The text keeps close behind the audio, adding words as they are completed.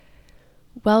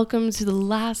Welcome to the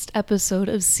last episode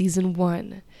of Season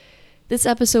 1. This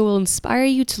episode will inspire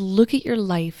you to look at your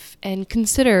life and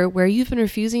consider where you've been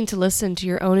refusing to listen to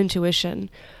your own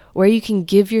intuition, where you can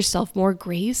give yourself more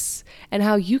grace, and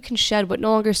how you can shed what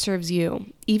no longer serves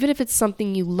you, even if it's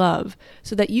something you love,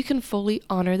 so that you can fully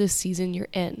honor the season you're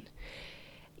in.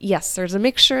 Yes, there's a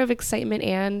mixture of excitement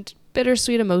and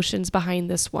bittersweet emotions behind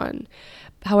this one.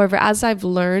 However, as I've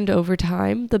learned over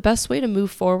time, the best way to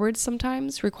move forward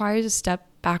sometimes requires a step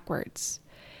backwards.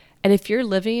 And if you're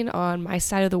living on my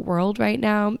side of the world right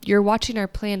now, you're watching our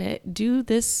planet do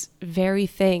this very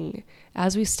thing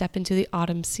as we step into the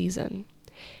autumn season.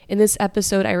 In this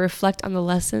episode, I reflect on the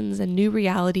lessons and new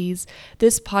realities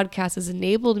this podcast has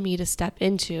enabled me to step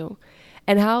into,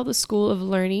 and how the school of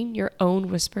learning your own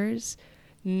whispers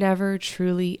never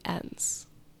truly ends.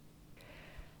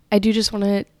 I do just want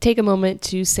to take a moment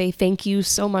to say thank you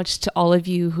so much to all of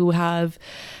you who have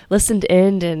listened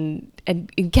in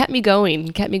and kept me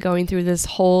going through this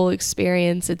whole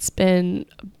experience. It's been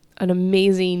an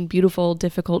amazing, beautiful,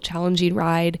 difficult, challenging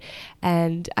ride.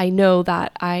 And I know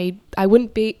that I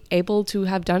wouldn't be able to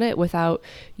have done it without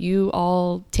you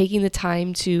all taking the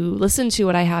time to listen to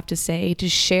what I have to say, to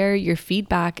share your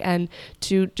feedback, and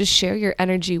to just share your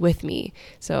energy with me.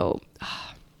 So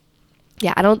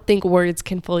yeah, I don't think words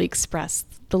can fully express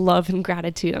the love and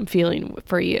gratitude I'm feeling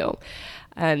for you.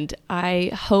 And I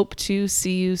hope to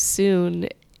see you soon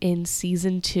in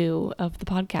season 2 of the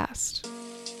podcast.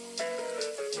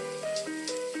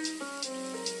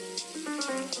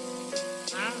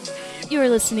 You are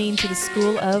listening to the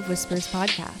School of Whispers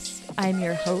podcast. I'm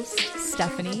your host,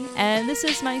 Stephanie, and this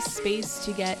is my space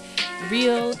to get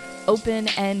real, open,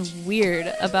 and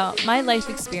weird about my life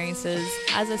experiences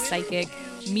as a psychic,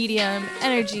 medium,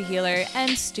 energy healer,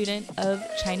 and student of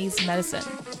Chinese medicine.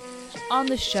 On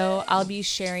the show, I'll be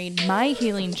sharing my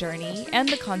healing journey and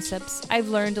the concepts I've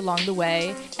learned along the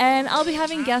way, and I'll be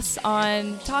having guests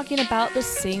on talking about the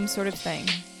same sort of thing.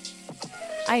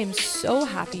 I am so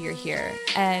happy you're here,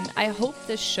 and I hope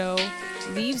this show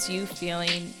leaves you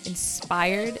feeling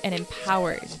inspired and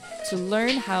empowered to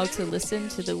learn how to listen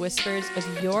to the whispers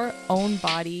of your own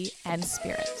body and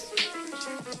spirit.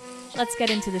 Let's get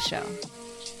into the show.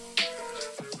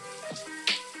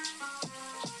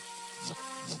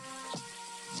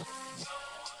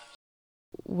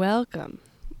 Welcome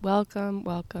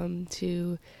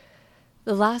to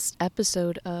the last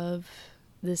episode of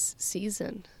this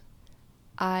season.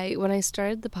 When I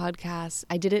started the podcast,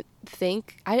 I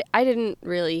didn't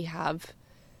really have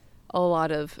a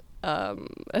lot of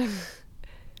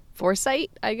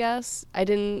foresight, I guess. I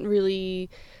didn't really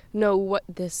know what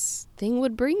this thing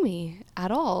would bring me at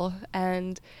all.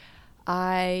 And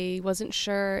I wasn't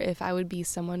sure if I would be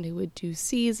someone who would do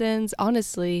seasons.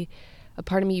 Honestly, a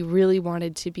part of me really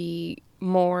wanted to be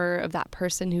more of that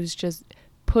person who's just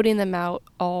putting them out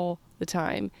all the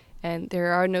time. And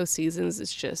there are no seasons.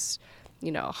 It's just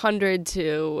 100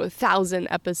 to 1,000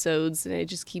 episodes, and it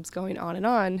just keeps going on and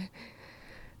on.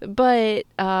 But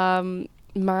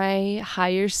my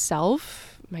higher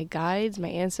self, my guides, my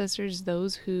ancestors,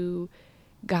 those who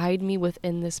guide me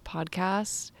within this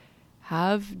podcast,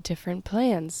 have different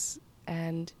plans.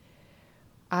 And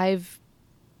I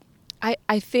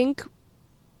think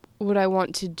what I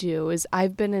want to do is,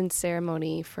 I've been in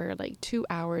ceremony for like 2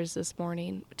 hours this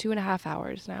morning, 2.5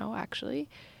 hours now, actually.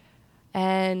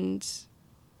 And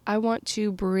I want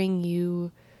to bring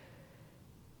you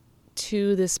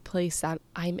to this place that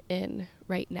I'm in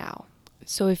right now.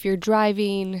 So if you're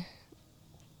driving,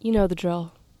 you know the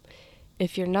drill.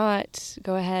 If you're not,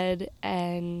 go ahead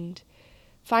and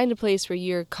find a place where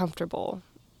you're comfortable,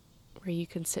 where you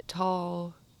can sit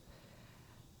tall,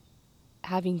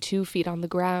 having 2 feet on the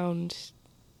ground,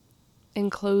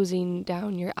 and closing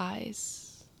down your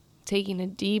eyes, taking a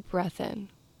deep breath in.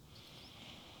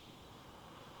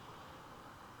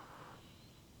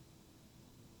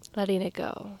 Letting it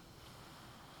go.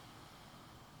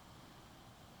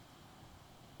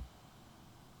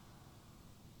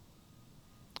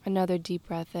 Another deep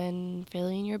breath in,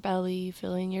 filling your belly,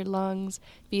 filling your lungs,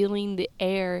 feeling the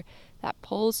air that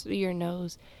pulls through your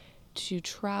nose to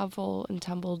travel and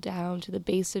tumble down to the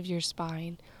base of your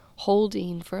spine,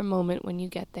 holding for a moment when you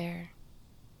get there.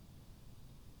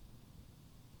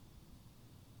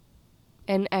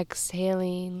 And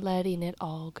exhaling, letting it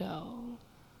all go.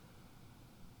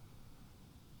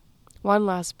 One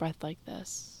last breath like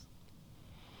this.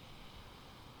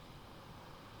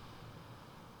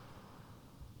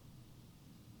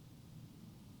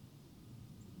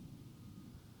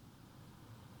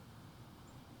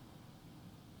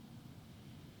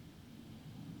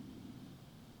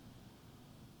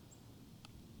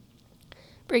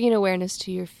 Bringing awareness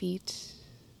to your feet,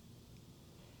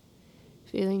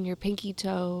 feeling your pinky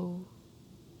toe,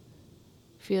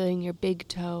 feeling your big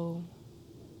toe,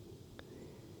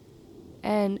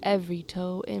 and every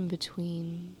toe in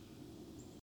between.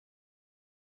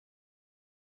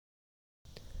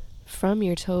 From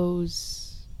your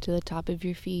toes to the top of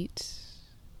your feet,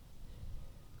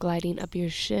 gliding up your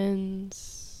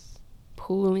shins,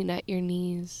 pulling at your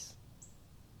knees.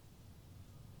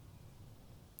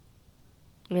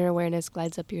 And your awareness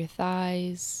glides up your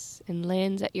thighs and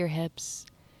lands at your hips,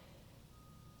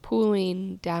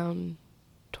 pulling down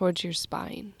towards your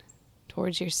spine,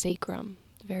 towards your sacrum,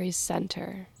 the very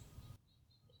center.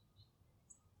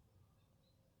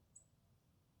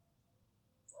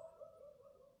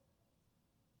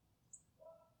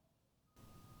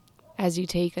 As you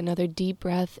take another deep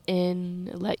breath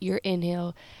in, let your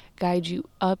inhale guide you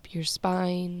up your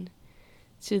spine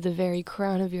to the very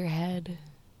crown of your head,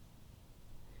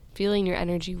 feeling your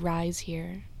energy rise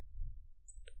here.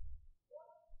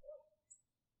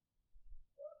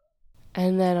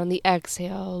 And then on the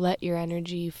exhale, let your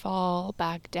energy fall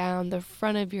back down the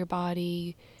front of your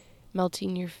body,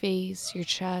 melting your face, your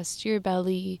chest, your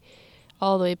belly,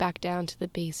 all the way back down to the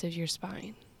base of your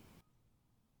spine.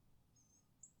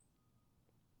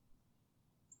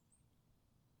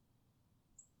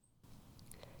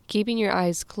 Keeping your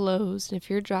eyes closed, and if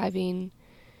you're driving,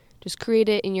 just create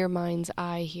it in your mind's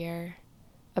eye here,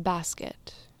 a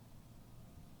basket.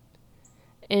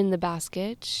 In the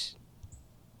basket,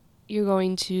 you're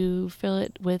going to fill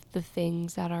it with the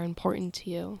things that are important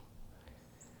to you.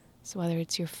 So whether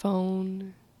it's your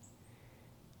phone,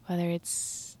 whether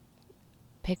it's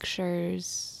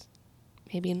pictures,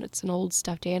 maybe it's an old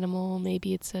stuffed animal,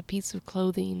 maybe it's a piece of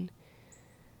clothing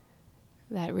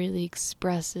that really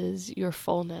expresses your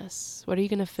fullness. What are you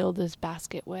going to fill this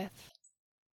basket with?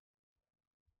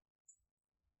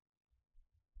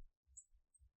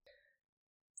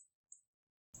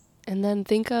 And then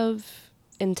think of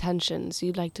intentions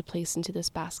you'd like to place into this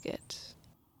basket.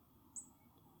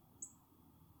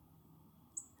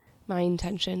 My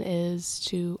intention is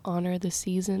to honor the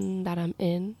season that I'm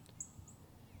in,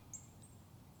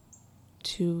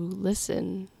 to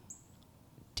listen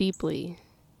deeply,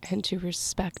 and to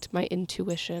respect my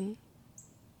intuition,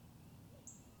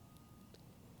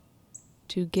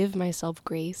 to give myself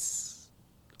grace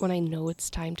when I know it's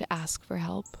time to ask for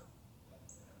help.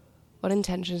 What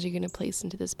intentions are you going to place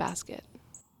into this basket?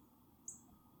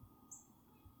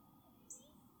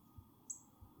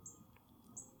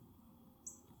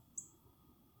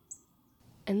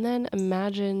 And then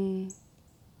imagine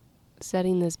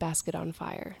setting this basket on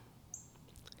fire.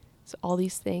 So all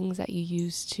these things that you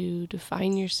use to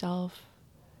define yourself,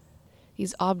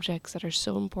 these objects that are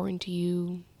so important to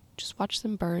you, just watch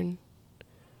them burn,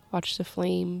 watch the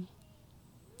flame,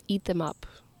 eat them up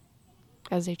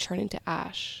as they turn into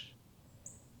ash.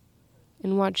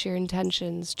 And watch your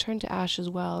intentions turn to ash as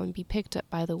well and be picked up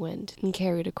by the wind and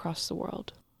carried across the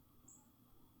world.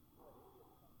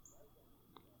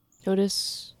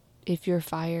 Notice if your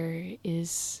fire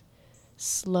is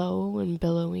slow and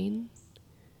billowing,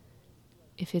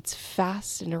 if it's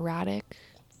fast and erratic.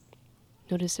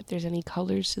 Notice if there's any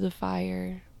colors to the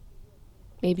fire.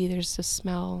 Maybe there's a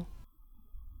smell.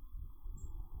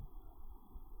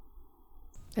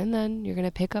 And then you're going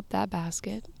to pick up that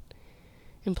basket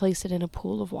and place it in a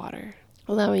pool of water,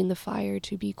 allowing the fire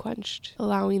to be quenched,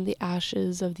 allowing the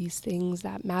ashes of these things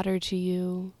that matter to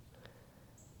you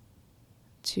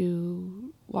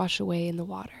to wash away in the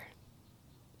water.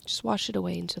 Just wash it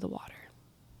away into the water.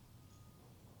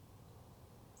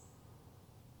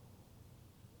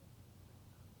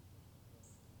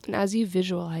 And as you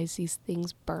visualize these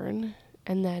things burn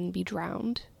and then be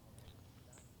drowned,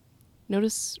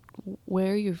 notice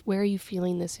where are you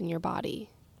feeling this in your body?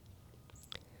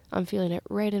 I'm feeling it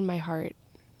right in my heart,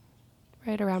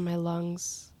 right around my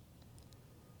lungs.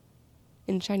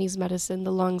 In Chinese medicine,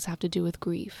 the lungs have to do with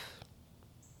grief.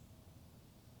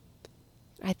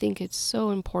 I think it's so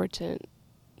important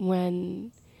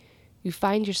when you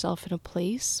find yourself in a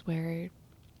place where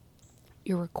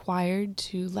you're required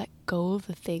to let go of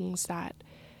the things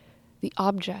the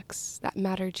objects that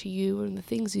matter to you and the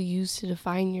things you use to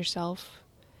define yourself.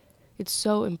 It's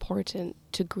so important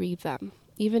to grieve them,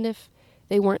 even if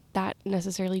they weren't that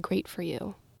necessarily great for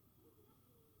you.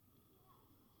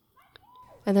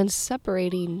 And then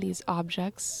separating these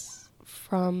objects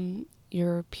from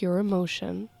your pure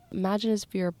emotion. Imagine as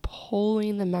if you're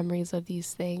pulling the memories of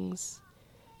these things,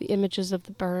 the images of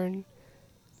the burn,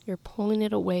 you're pulling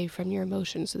it away from your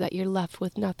emotion so that you're left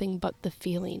with nothing but the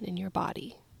feeling in your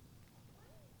body.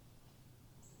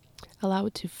 Allow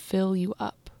it to fill you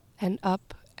up and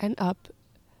up and up.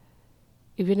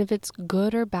 Even if it's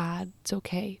good or bad, it's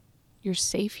okay. You're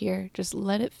safe here. Just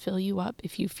let it fill you up.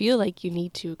 If you feel like you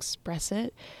need to express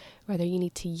it, whether you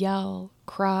need to yell,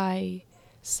 cry,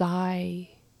 sigh,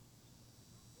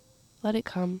 let it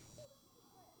come.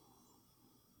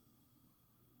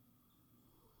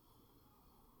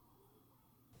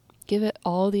 Give it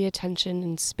all the attention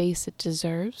and space it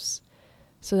deserves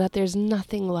so that there's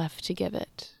nothing left to give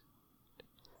it.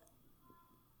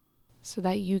 So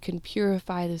that you can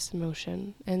purify this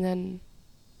emotion and then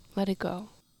let it go.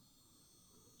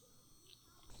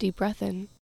 Deep breath in.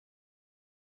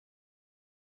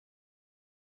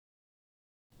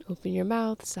 Open your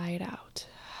mouth, sigh it out.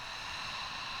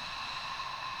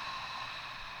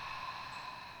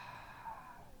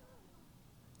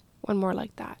 One more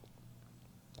like that.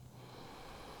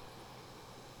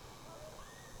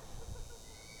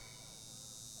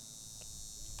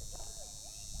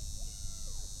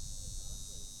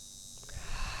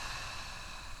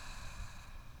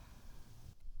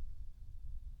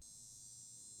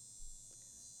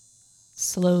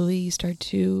 Slowly you start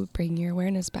to bring your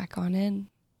awareness back on in.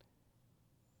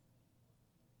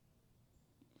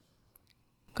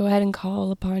 Go ahead and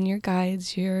call upon your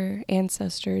guides, your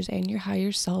ancestors, and your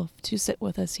higher self to sit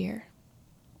with us here.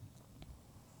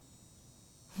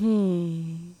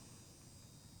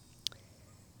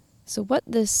 So what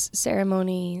this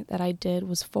ceremony that I did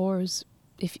was for,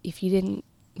 if you didn't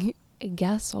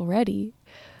guess already,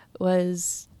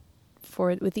 was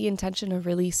for with the intention of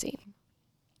releasing.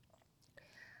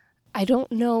 I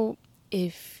don't know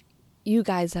if you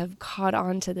guys have caught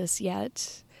on to this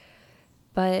yet,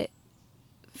 but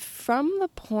from the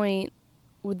point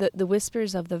with the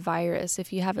whispers of the virus,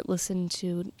 if you haven't listened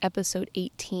to episode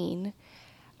 18,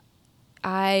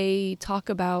 I talk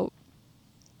about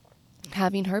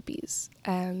having herpes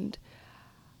and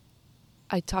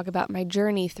I talk about my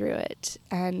journey through it.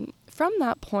 And from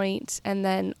that point and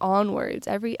then onwards,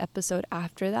 every episode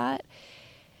after that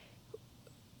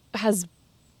has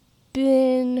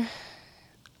been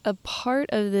a part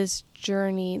of this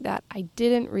journey that I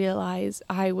didn't realize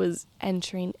I was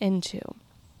entering into.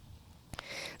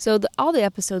 So all the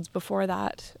episodes before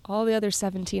that, all the other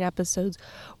 17 episodes,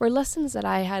 were lessons that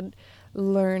I had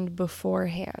learned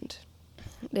beforehand.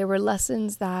 They were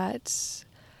lessons that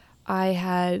I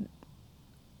had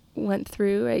went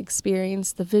through. I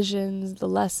experienced the visions, the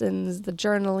lessons, the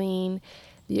journaling,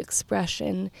 the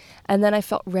expression, and then I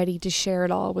felt ready to share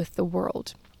it all with the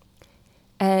world.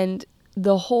 And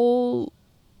the whole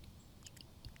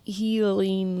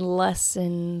healing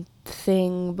lesson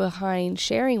thing behind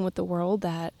sharing with the world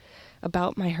that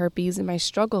about my herpes and my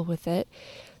struggle with it,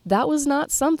 that was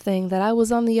not something that I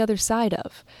was on the other side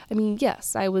of. I mean,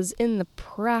 yes, I was in the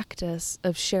practice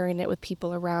of sharing it with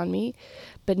people around me,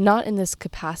 but not in this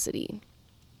capacity.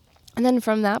 And then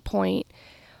from that point,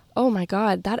 oh my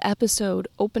God, that episode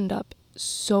opened up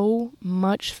so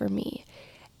much for me.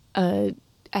 I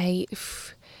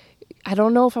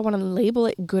don't know if I want to label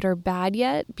it good or bad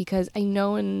yet, because I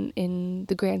know in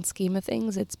the grand scheme of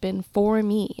things, it's been for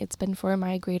me. It's been for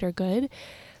my greater good.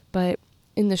 But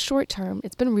in the short term,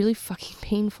 it's been really fucking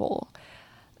painful.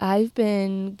 I've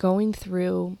been going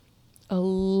through a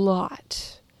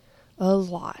lot.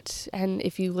 And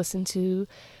if you listen to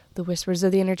the whispers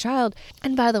of the inner child,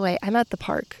 and by the way, I'm at the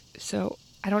park, so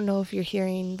I don't know if you're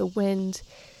hearing the wind,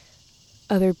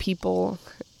 other people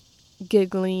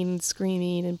giggling,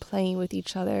 screaming, and playing with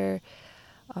each other,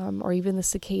 or even the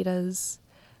cicadas.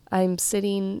 I'm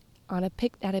sitting on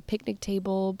at a picnic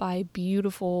table by a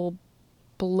beautiful,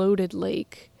 bloated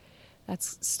lake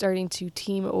that's starting to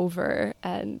teem over,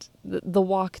 and the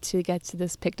walk to get to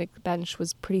this picnic bench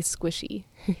was pretty squishy.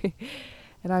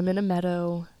 And I'm in a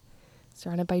meadow,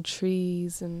 surrounded by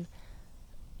trees, and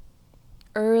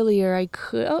earlier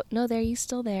he's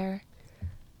still there.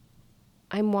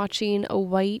 I'm watching a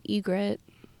white egret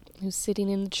who's sitting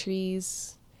in the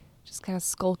trees, just kind of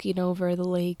skulking over the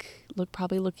lake,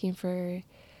 probably looking for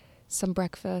some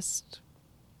breakfast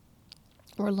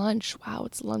or lunch. Wow,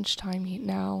 it's lunchtime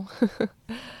now.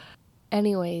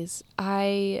 Anyways,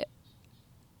 I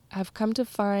have come to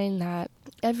find that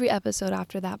every episode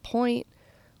after that point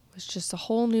was just a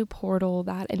whole new portal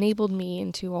that enabled me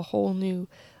into a whole new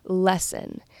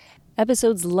lesson.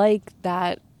 Episodes like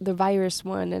that, the virus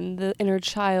one and the inner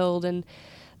child and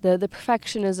the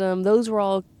perfectionism, those were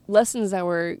all lessons that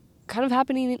were kind of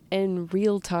happening in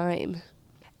real time.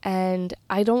 And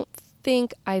I don't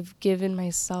think I've given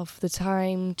myself the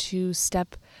time to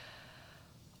step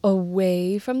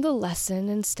away from the lesson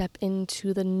and step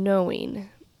into the knowing.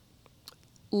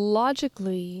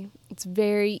 Logically, it's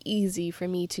very easy for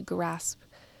me to grasp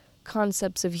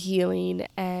concepts of healing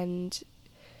and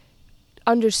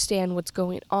understand what's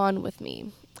going on with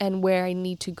me and where I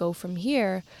need to go from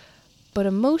here. But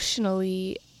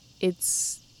emotionally,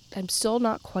 I'm still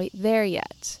not quite there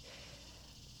yet.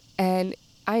 And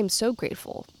I am so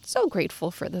grateful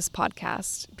for this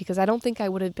podcast, because I don't think I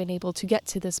would have been able to get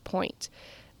to this point,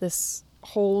 this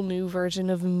whole new version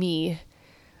of me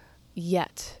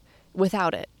yet,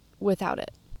 without it.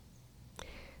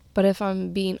 But if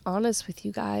I'm being honest with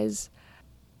you guys,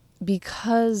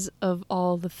 because of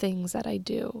all the things that I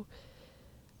do,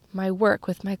 my work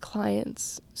with my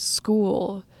clients,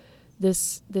 school,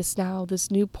 this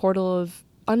new portal of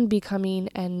unbecoming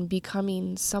and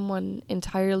becoming someone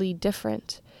entirely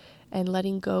different, and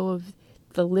letting go of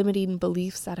the limiting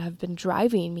beliefs that have been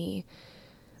driving me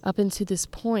up into this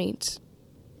point.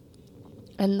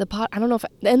 And the podcast, I don't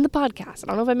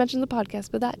know if I mentioned the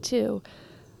podcast, but that too.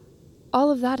 All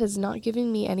of that is not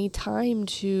giving me any time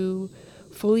to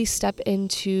fully step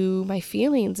into my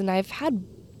feelings. And I've had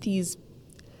these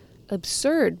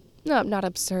not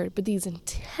absurd, but these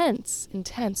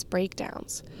intense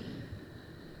breakdowns.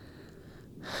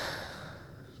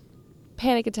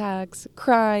 Panic attacks,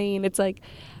 crying. It's like,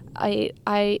 I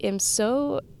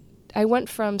went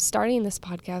from starting this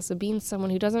podcast of being someone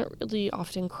who doesn't really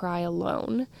often cry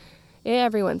alone.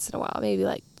 Every once in a while, maybe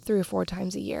like 3 or 4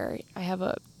 times a year, I have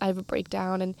a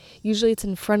breakdown, and usually it's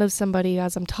in front of somebody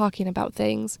as I'm talking about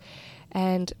things.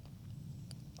 And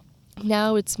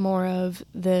now it's more of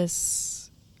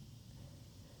this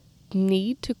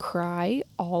need to cry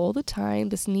all the time,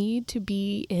 this need to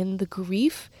be in the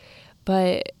grief.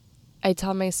 But I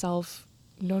tell myself,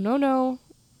 no,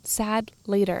 sad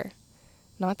later.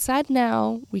 Not sad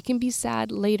now. We can be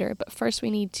sad later, but first we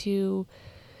need to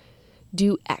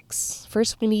do X.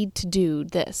 First we need to do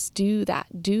this, do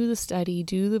that, do the study,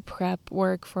 do the prep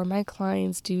work for my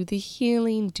clients, do the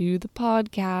healing, do the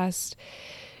podcast,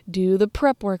 do the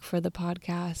prep work for the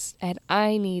podcast. And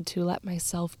I need to let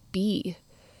myself be.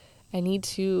 I need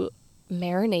to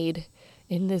marinate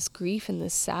in this grief and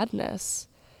this sadness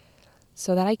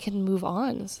so that I can move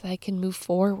on, so that I can move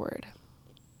forward.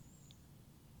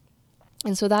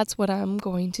 And so that's what I'm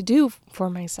going to do for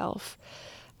myself.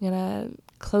 I'm going to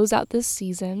close out this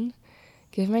season,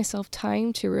 give myself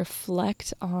time to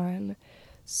reflect on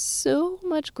so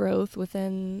much growth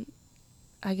within,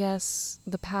 I guess,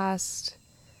 the past,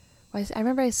 I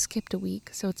remember I skipped a week,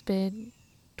 so it's been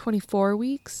 24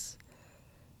 weeks.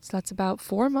 So that's about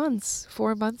 4 months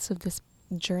of this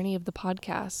journey of the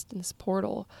podcast and this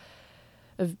portal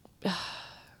of,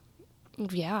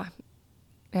 yeah.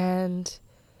 And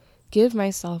give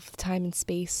myself the time and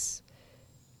space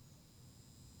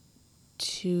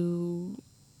to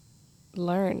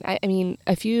learn. I mean,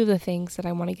 a few of the things that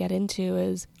I want to get into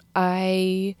is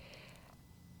I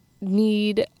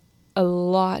need a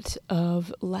lot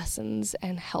of lessons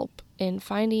and help in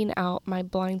finding out my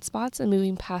blind spots and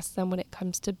moving past them when it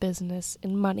comes to business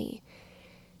and money.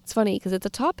 It's funny because it's a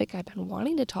topic I've been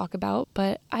wanting to talk about,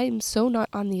 but I'm so not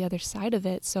on the other side of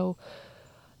it. So,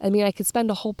 I mean, I could spend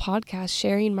a whole podcast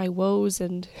sharing my woes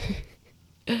and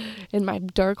and my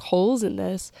dark holes in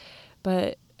this,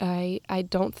 but I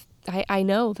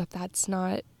know that that's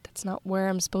not where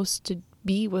I'm supposed to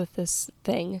be with this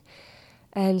thing.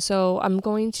 And so I'm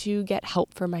going to get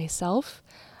help for myself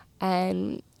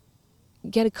and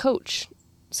get a coach,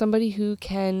 somebody who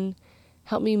can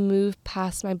help me move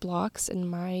past my blocks and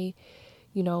my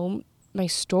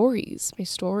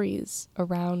stories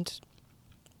around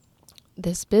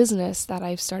this business that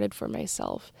I've started for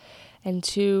myself, and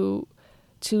to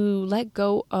let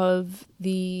go of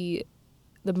the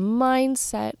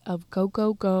mindset of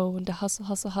go and to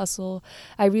hustle.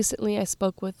 I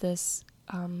spoke with this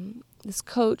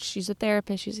coach. She's a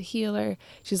therapist, she's a healer,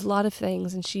 she's a lot of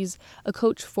things, and she's a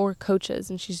coach for coaches,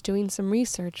 and she's doing some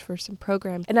research for some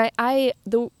programs. And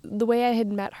the way I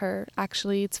had met her,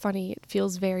 actually, it's funny, it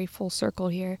feels very full circle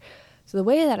here. So the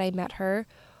way that I met her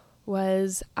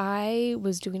was I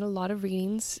was doing a lot of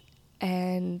readings,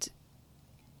 and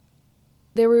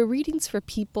there were readings for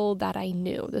people that I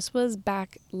knew. This was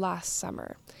back last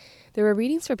summer. There were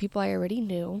readings for people I already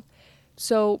knew.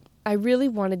 So I really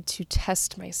wanted to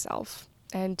test myself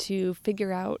and to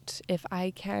figure out if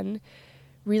I can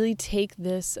really take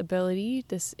this ability,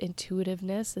 this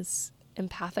intuitiveness, this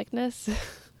empathicness,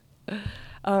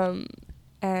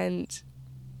 and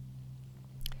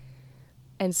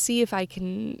see if I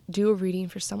can do a reading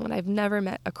for someone I've never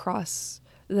met across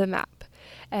the map.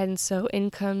 And so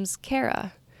in comes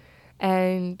Kara.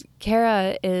 And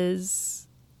Kara is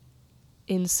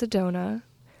in Sedona.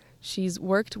 She's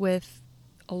worked with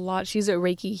a lot. She's a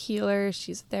Reiki healer.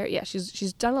 She's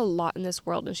done a lot in this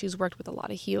world, and she's worked with a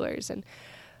lot of healers. And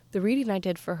the reading I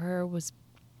did for her was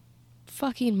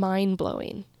fucking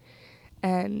mind-blowing.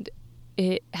 And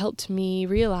it helped me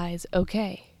realize,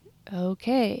 okay,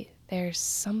 there's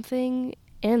something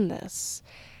in this,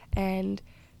 and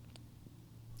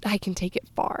I can take it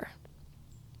far.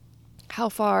 How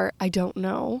far, I don't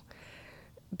know,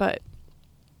 but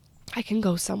I can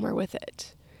go somewhere with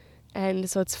it. And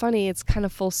so it's funny, it's kind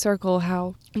of full circle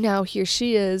how now here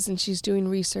she is, and she's doing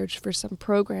research for some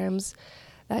programs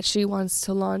that she wants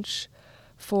to launch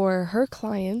for her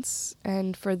clients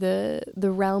and for the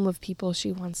realm of people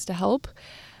she wants to help.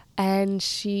 And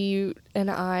she and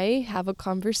I have a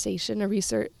conversation,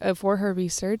 for her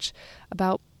research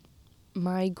about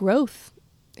my growth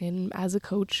as a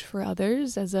coach for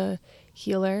others, as a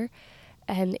healer.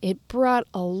 And it brought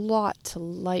a lot to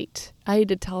light. I had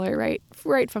to tell her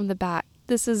right from the bat,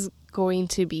 this is going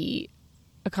to be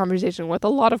a conversation with a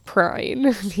lot of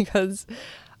crying because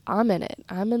I'm in it.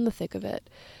 I'm in the thick of it.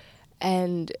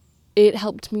 And it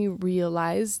helped me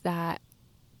realize that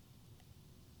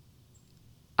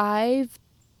I've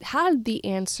had the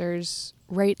answers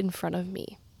right in front of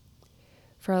me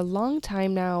for a long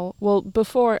time now. Well,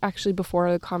 before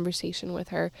the conversation with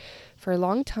her, for a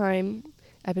long time,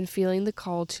 I've been feeling the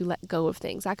call to let go of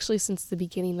things. Actually, since the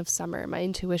beginning of summer, my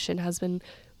intuition has been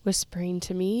whispering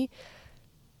to me,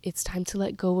 it's time to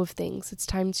let go of things. It's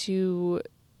time to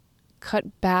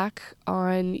cut back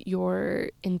on your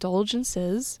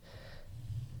indulgences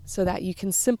so that you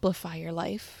can simplify your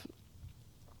life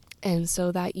and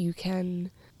so that you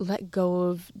can let go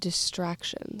of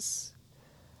distractions.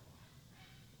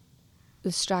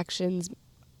 Distractions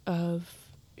of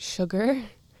sugar,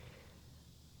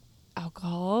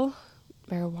 alcohol,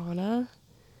 marijuana.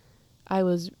 I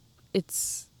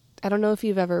don't know if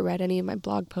you've ever read any of my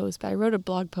blog posts, but I wrote a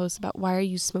blog post about why are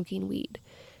you smoking weed?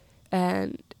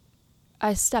 And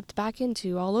I stepped back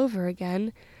into all over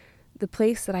again the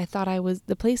place that I thought I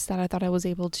was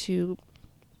able to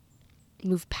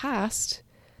move past,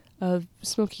 of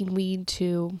smoking weed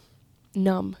to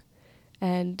numb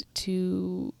and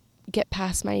to get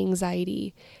past my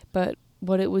anxiety. But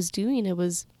what it was doing, it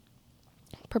was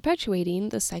perpetuating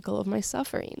the cycle of my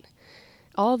suffering.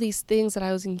 All these things that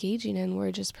I was engaging in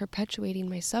were just perpetuating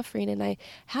my suffering, and I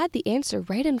had the answer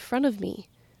right in front of me.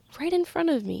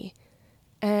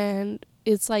 And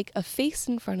it's like a face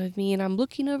in front of me, and I'm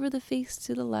looking over the face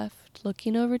to the left,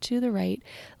 looking over to the right,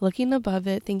 looking above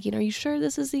it, thinking, are you sure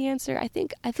this is the answer? I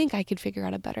think I could figure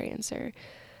out a better answer.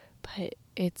 But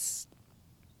it's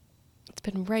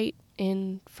been right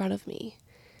in front of me.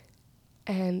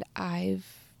 And my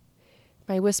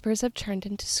whispers have turned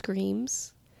into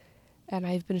screams, and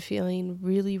I've been feeling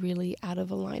really, really out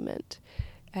of alignment.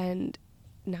 And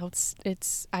now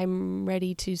I'm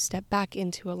ready to step back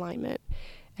into alignment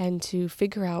and to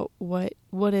figure out what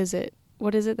is it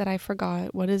that I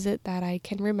forgot? What is it that I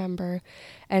can remember?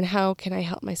 And how can I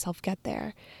help myself get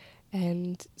there?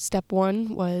 And step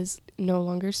one was no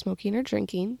longer smoking or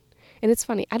drinking. And it's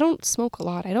funny, I don't smoke a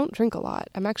lot. I don't drink a lot.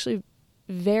 I'm actually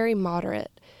very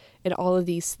moderate in all of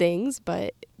these things,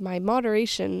 but my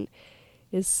moderation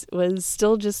was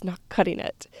still just not cutting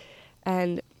it.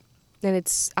 And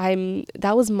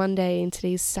that was Monday and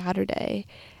today's Saturday,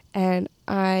 and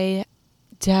I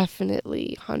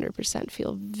definitely 100%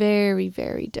 feel very,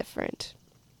 very different.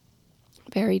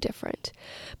 Very different.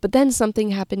 But then something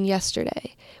happened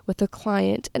yesterday with a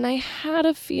client, and I had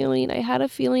a feeling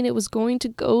it was going to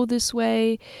go this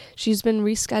way. She's been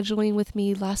rescheduling with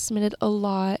me last minute a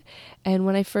lot. And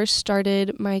when I first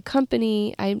started my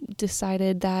company, I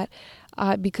decided that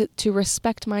because to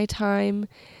respect my time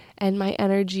and my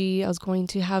energy, I was going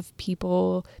to have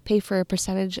people pay for a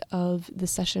percentage of the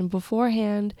session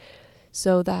beforehand,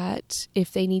 so that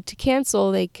if they need to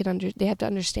cancel, they have to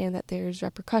understand that there's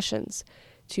repercussions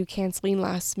to canceling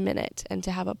last minute, and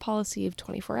to have a policy of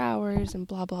 24 hours and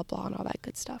blah, blah, blah, and all that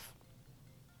good stuff.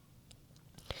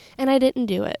 And I didn't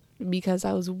do it because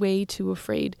I was way too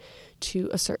afraid to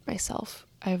assert myself.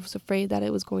 I was afraid that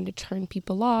it was going to turn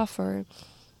people off or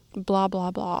blah,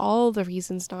 blah, blah, all the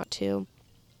reasons not to.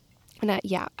 And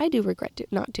I do regret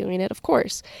not doing it, of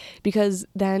course, because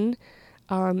then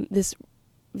this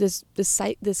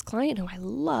client who I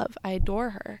love, I adore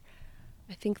her,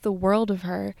 I think the world of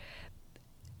her,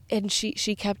 and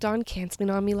she kept on canceling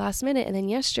on me last minute. And then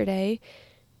yesterday,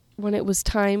 when it was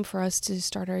time for us to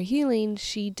start our healing,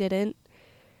 she didn't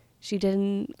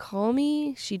call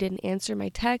me, she didn't answer my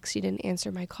texts, she didn't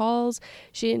answer my calls,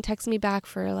 she didn't text me back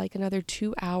for like another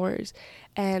 2 hours.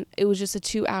 And it was just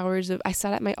 2 hours of, I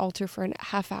sat at my altar for a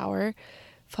half hour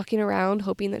fucking around,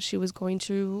 hoping that she was going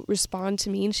to respond to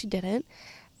me, and she didn't.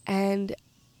 And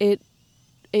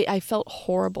I felt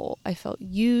horrible. I felt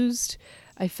used.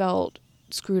 I felt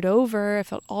screwed over. I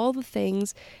felt all the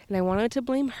things, and I wanted to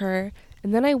blame her.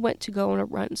 And then I went to go on a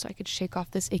run so I could shake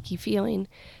off this icky feeling.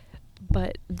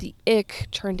 But the ick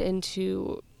turned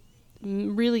into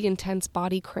really intense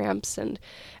body cramps, and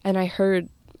I heard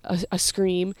a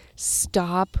scream,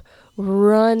 "Stop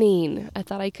running." I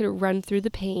thought I could run through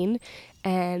the pain,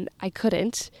 and I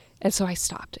couldn't. And so I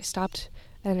stopped.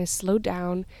 And I slowed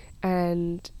down,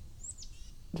 and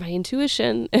my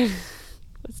intuition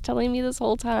was telling me this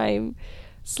whole time,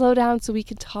 slow down so we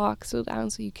can talk, slow down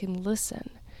so you can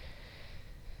listen.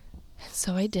 And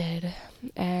so I did,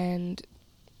 and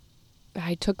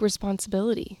I took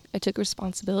responsibility. I took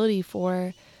responsibility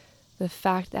for the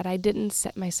fact that I didn't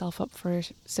set myself up for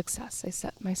success. I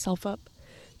set myself up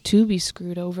to be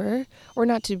screwed over, or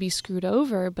not to be screwed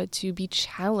over, but to be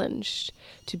challenged,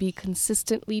 to be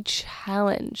consistently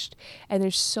challenged. And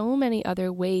there's so many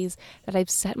other ways that I've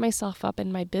set myself up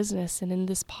in my business and in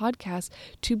this podcast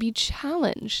to be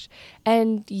challenged.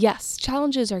 And yes,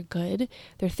 challenges are good.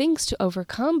 They're things to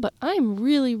overcome, but I'm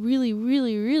really, really,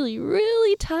 really, really,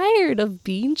 really tired of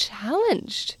being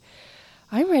challenged.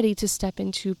 I'm ready to step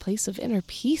into a place of inner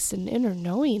peace and inner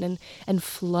knowing and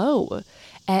flow.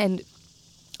 And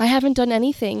I haven't done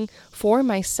anything for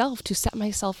myself to set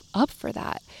myself up for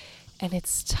that. And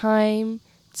it's time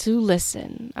to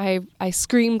listen. I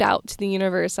screamed out to the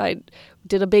universe. I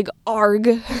did a big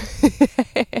arg.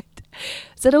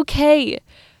 Said, okay,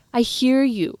 I hear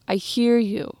you. I hear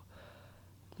you.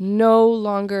 No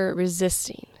longer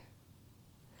resisting.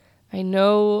 I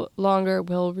no longer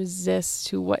will resist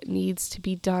to what needs to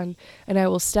be done, and I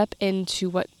will step into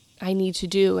what I need to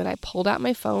do. And I pulled out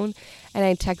my phone and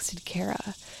I texted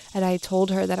Kara, and I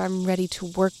told her that I'm ready to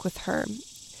work with her,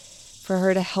 for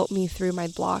her to help me through my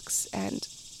blocks. And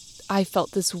I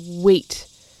felt this weight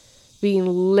being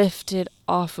lifted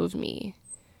off of me.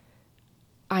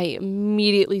 I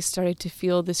immediately started to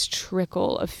feel this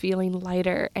trickle of feeling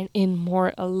lighter and in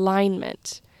more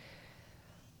alignment.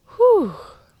 Whew.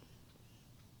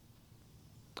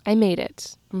 I made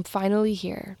it. I'm finally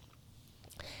here.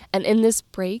 And in this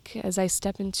break, as I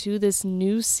step into this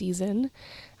new season,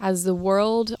 as the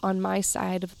world on my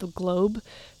side of the globe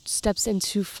steps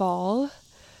into fall,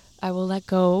 I will let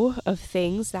go of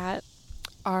things that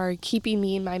are keeping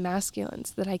me in my masculine,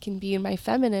 so that I can be in my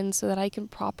feminine, so that I can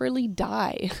properly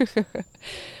die.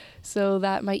 So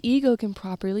that my ego can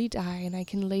properly die, and I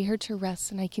can lay her to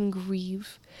rest, and I can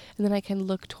grieve, and then I can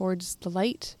look towards the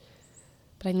light.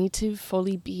 But I need to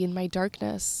fully be in my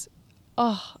darkness.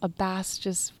 Oh, a bass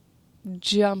just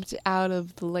jumped out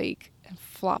of the lake and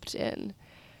flopped in.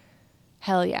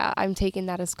 Hell yeah, I'm taking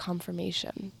that as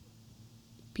confirmation.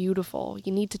 Beautiful.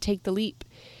 You need to take the leap.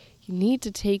 You need to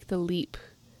take the leap.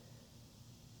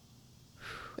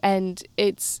 And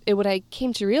what I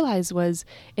came to realize was,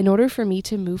 in order for me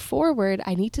to move forward,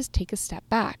 I need to take a step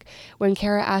back. When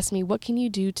Kara asked me, what can you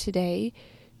do today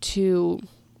to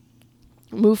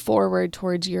move forward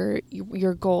towards your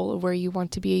goal of where you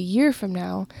want to be a year from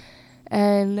now?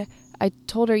 And I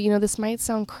told her, this might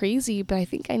sound crazy, but I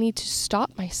think I need to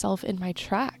stop myself in my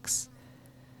tracks.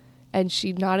 And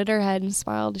she nodded her head and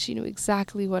smiled. She knew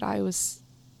exactly what I was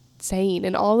saying,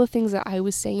 and all the things that I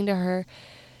was saying to her,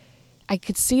 I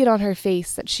could see it on her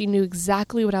face that she knew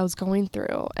exactly what I was going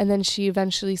through. And then she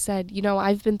eventually said,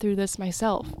 I've been through this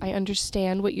myself. I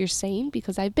understand what you're saying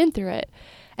because I've been through it.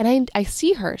 And I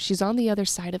see her. She's on the other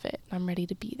side of it. I'm ready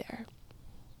to be there.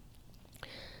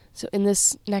 So in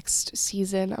this next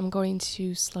season, I'm going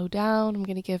to slow down. I'm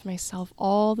going to give myself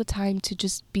all the time to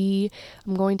just be.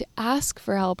 I'm going to ask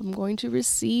for help. I'm going to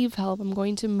receive help. I'm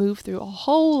going to move through a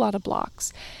whole lot of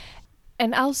blocks.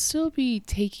 And I'll still be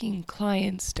taking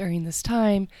clients during this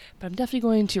time, but I'm definitely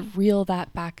going to reel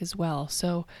that back as well.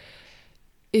 So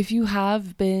if you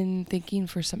have been thinking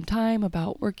for some time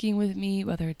about working with me,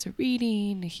 whether it's a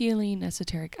reading, a healing,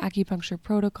 esoteric acupuncture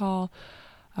protocol,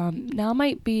 now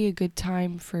might be a good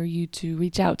time for you to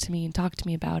reach out to me and talk to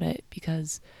me about it,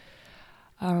 because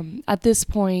at this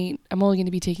point, I'm only going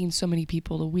to be taking so many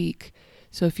people a week.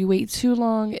 So if you wait too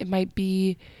long, it might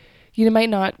be, might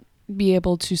not be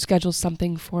able to schedule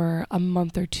something for a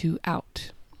month or two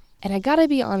out. And I gotta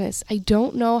be honest, I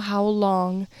don't know how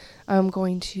long I'm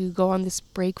going to go on this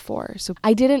break for. So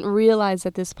I didn't realize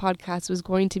that this podcast was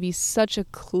going to be such a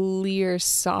clear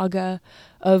saga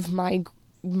of my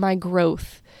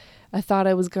growth. I thought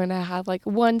I was going to have like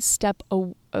one step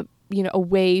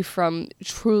away from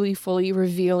truly fully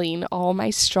revealing all my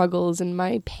struggles and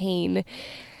my pain.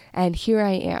 And here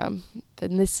I am.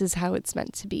 And this is how it's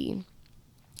meant to be.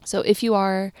 So if you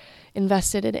are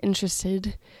invested and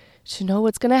interested to know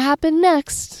what's going to happen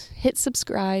next, hit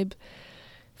subscribe.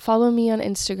 Follow me on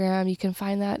Instagram. You can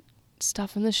find that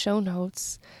stuff in the show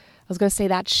notes. I was going to say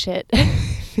that shit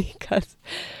because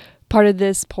part of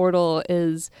this portal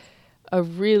is a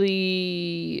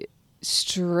really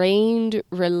strained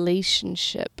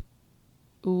relationship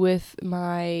with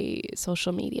my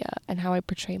social media and how I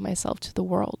portray myself to the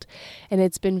world. And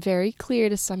it's been very clear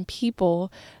to some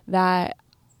people that,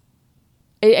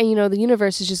 and you know, the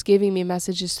universe is just giving me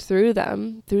messages through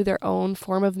them, through their own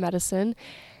form of medicine.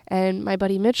 And my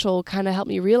buddy Mitchell kind of helped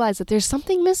me realize that there's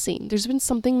something missing. There's been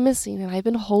something missing, and I've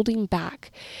been holding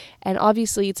back. And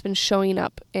obviously it's been showing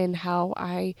up in how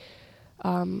I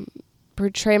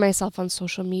portray myself on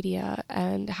social media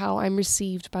and how I'm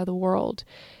received by the world.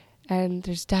 And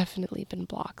there's definitely been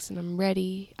blocks, and I'm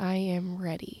ready. I am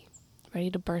ready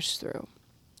to burst through.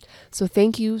 So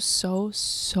thank you so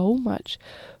much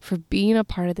for being a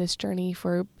part of this journey,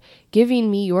 for giving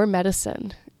me your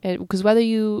medicine. Because whether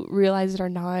you realize it or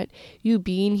not, you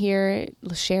being here,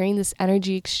 sharing this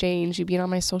energy exchange, you being on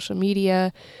my social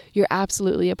media, you're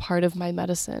absolutely a part of my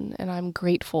medicine, and I'm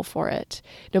grateful for it.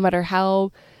 No matter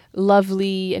how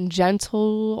lovely and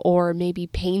gentle or maybe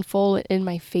painful in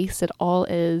my face it all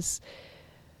is,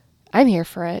 I'm here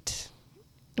for it.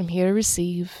 I'm here to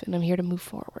receive, and I'm here to move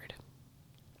forward.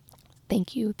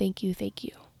 Thank you.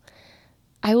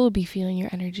 I will be feeling your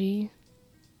energy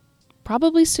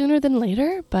probably sooner than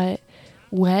later, but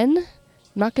when? I'm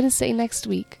not going to say next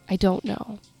week. I don't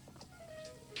know.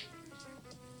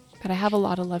 But I have a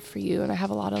lot of love for you, and I have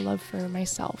a lot of love for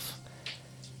myself.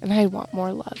 And I want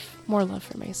more love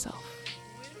for myself.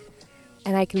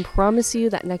 And I can promise you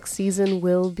that next season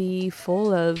will be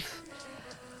full of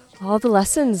all the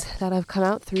lessons that have come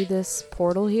out through this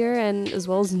portal here, and as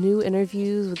well as new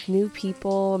interviews with new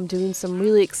people. I'm doing some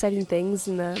really exciting things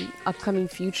in the upcoming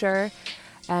future,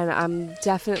 and I'm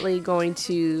definitely going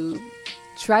to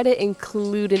try to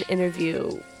include an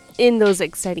interview in those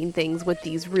exciting things with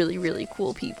these really, really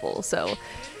cool people. So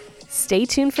stay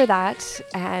tuned for that,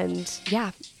 and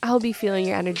yeah, I'll be feeling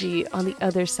your energy on the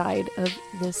other side of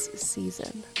this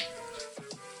season.